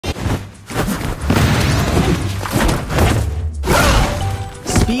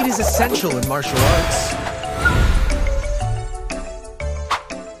is essential in martial arts.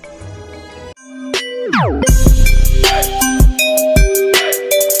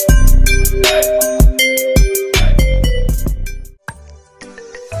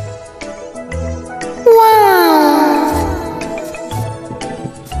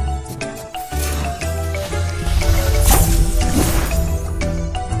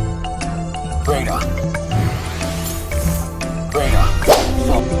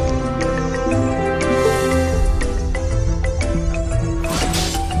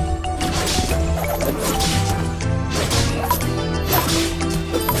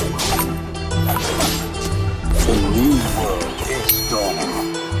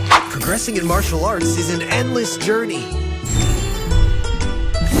 Progressing in martial arts is an endless journey.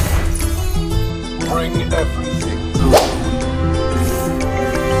 Bring everything through.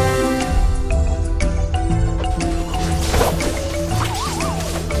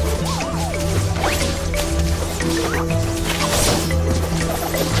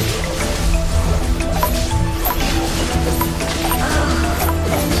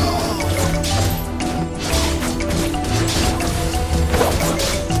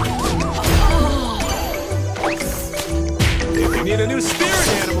 Need a new spirit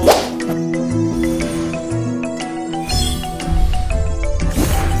animal.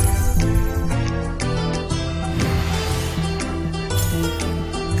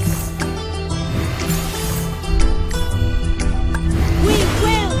 We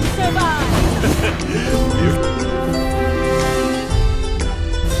will survive.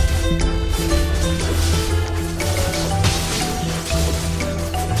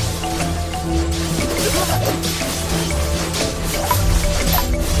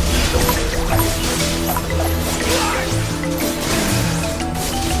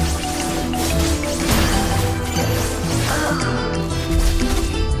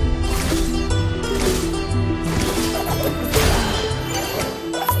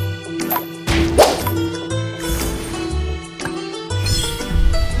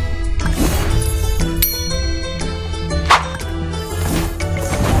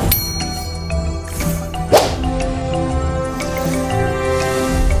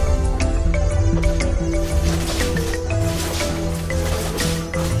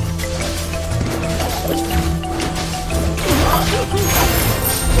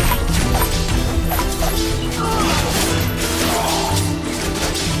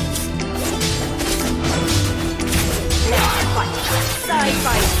 Side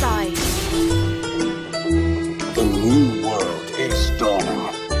by side. The new world is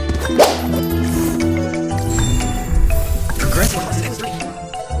dawning. Progressing is an endless journey.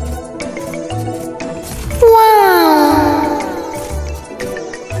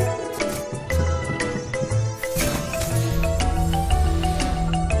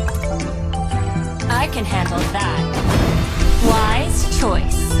 I can handle that. Wise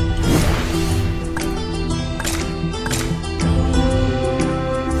choice.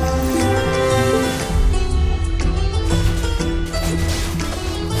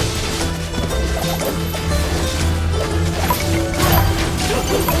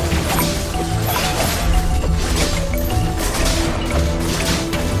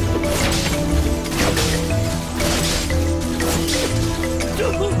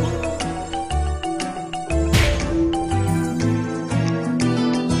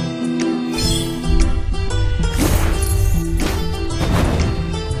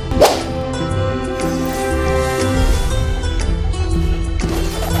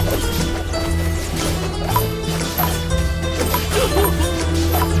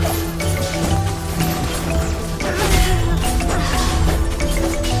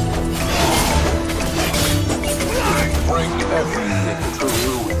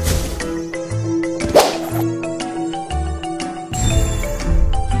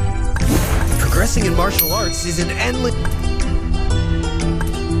 Progressing in martial arts is an endless...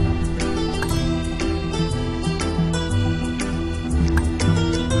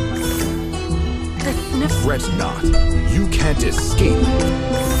 Fret not. You can't escape. Need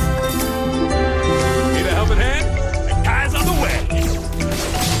a helping hand? The guy's on the way.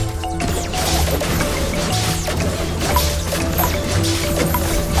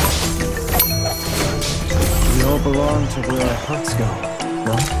 We all belong to where our hearts go,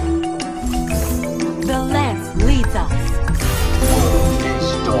 no? The lance leads us. World is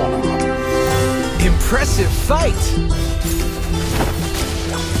dawning. Impressive fight!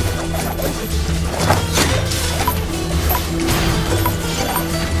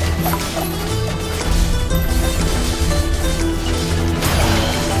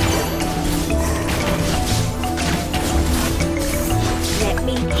 Let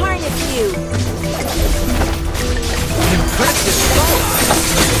me part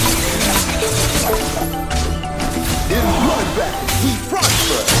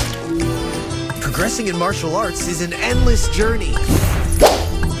Progressing in martial arts is an endless journey.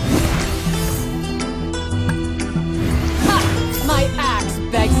 Ha! My axe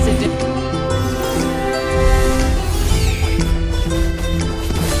begs to differ.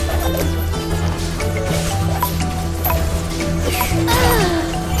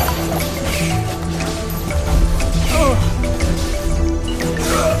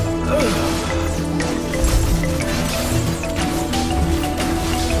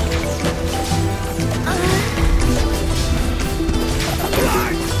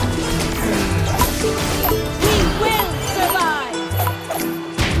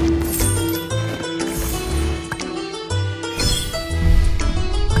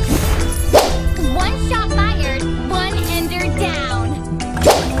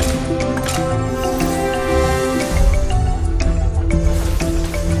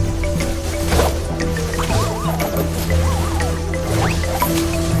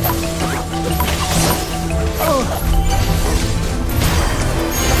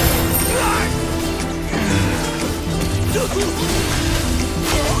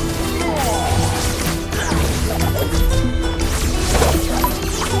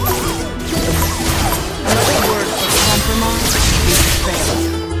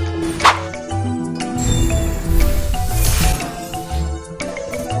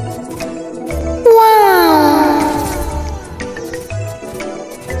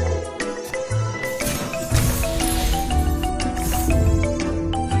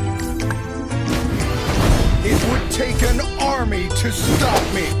 Take an army to stop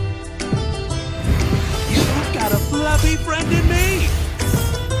me. You've got a fluffy friend in me.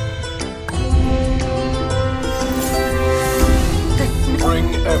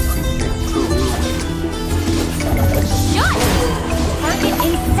 Bring everything to ruin. Shut! Target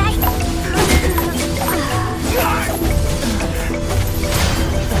in sight!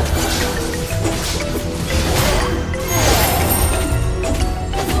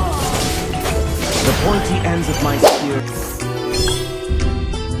 The pointy ends of my spear.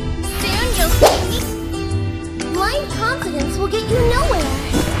 Soon you'll see me. Blind confidence will get you nowhere.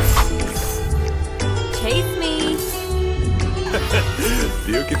 Chase me!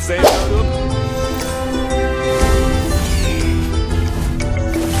 You can say no to him.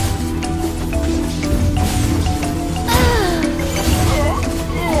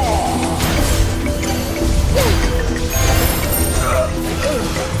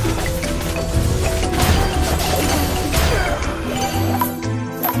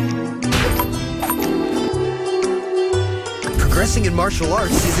 Progressing in martial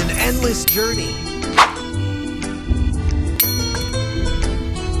arts is an endless journey.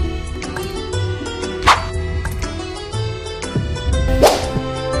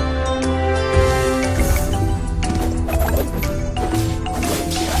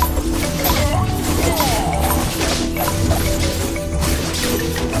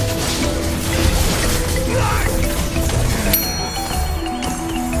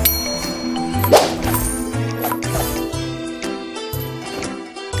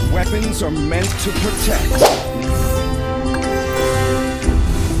 Weapons are meant to protect.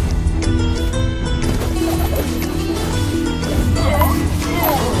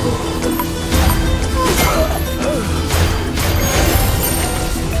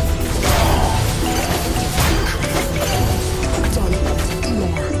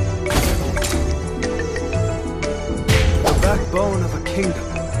 The backbone of a kingdom.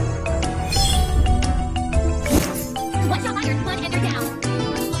 One shot fired, one ender down.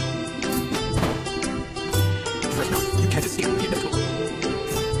 You can't escape the inevitable.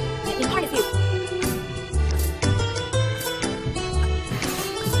 Let me harness you.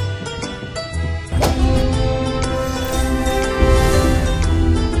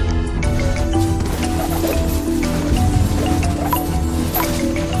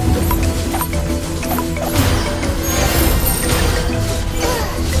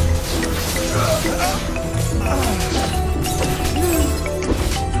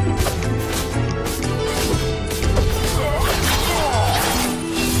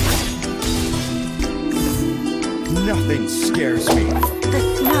 Nothing scares me. The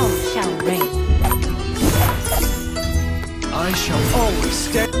snow shall rain. I shall always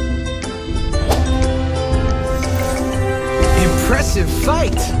stand. Impressive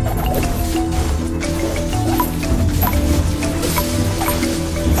fight!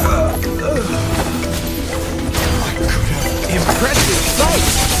 Impressive fight!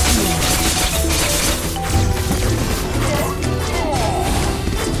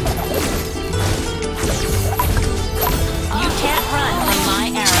 You can't run from my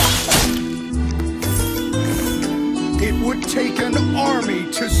arrow. It would take an army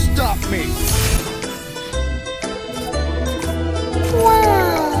to stop me.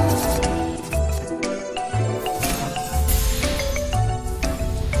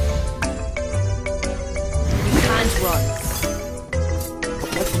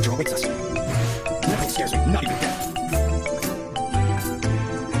 future awaits us. Nothing scares me, not even death.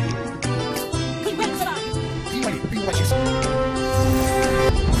 Be ready, be righteous.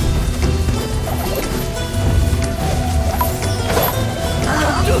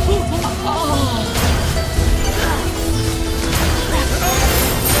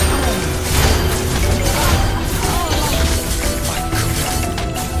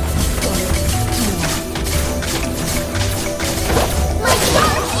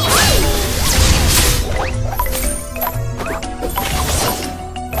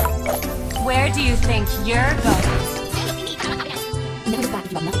 Where do you think you're going?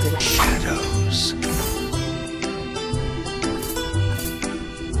 Shadows.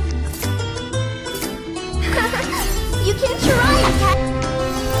 You can try it, Cat.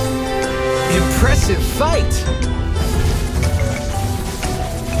 Impressive fight!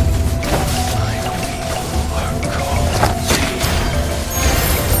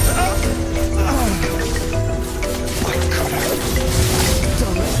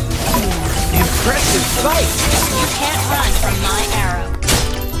 Impressive fight! You can't run from my arrow.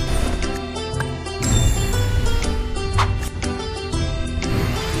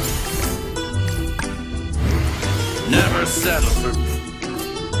 Never settle for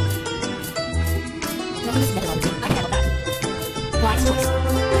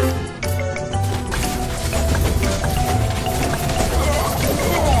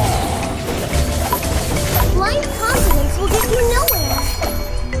Blind confidence will get you nowhere.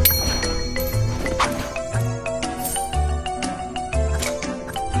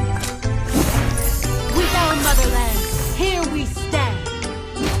 With our motherland, here we stand.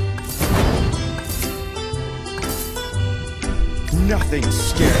 Nothing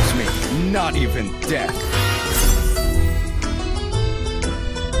scares me, not even death.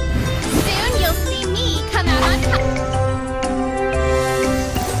 Soon you'll see me come out on top.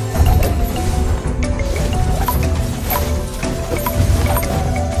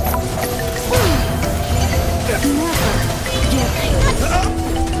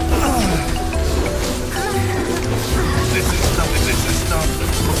 this is not the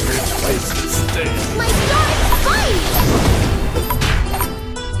appropriate place to stay. My dark fight!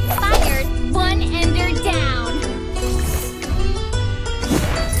 Fired. One ender down.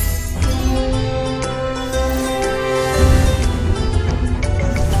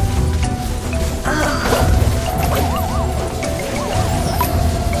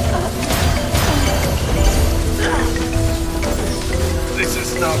 This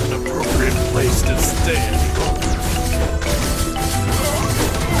is not an appropriate place to stay any longer.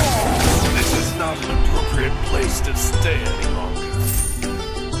 This is not an appropriate place to stay any longer.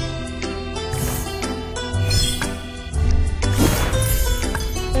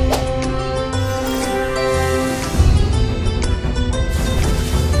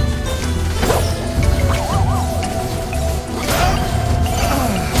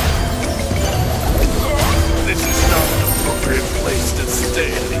 This is not an appropriate place to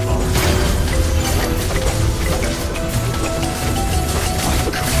stay any longer.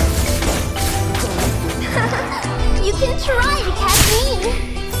 You can try to catch me.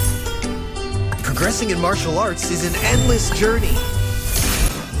 Progressing in martial arts is an endless journey.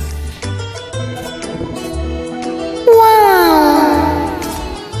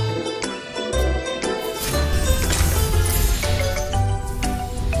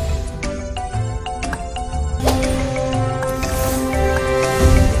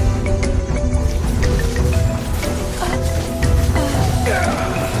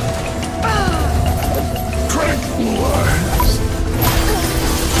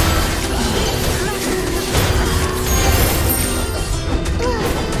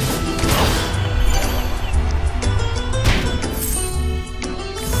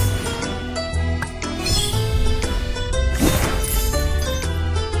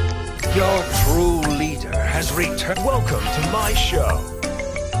 Your true leader has returned. Welcome to my show.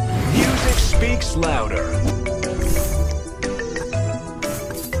 Music speaks louder.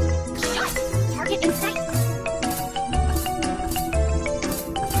 Target in sight.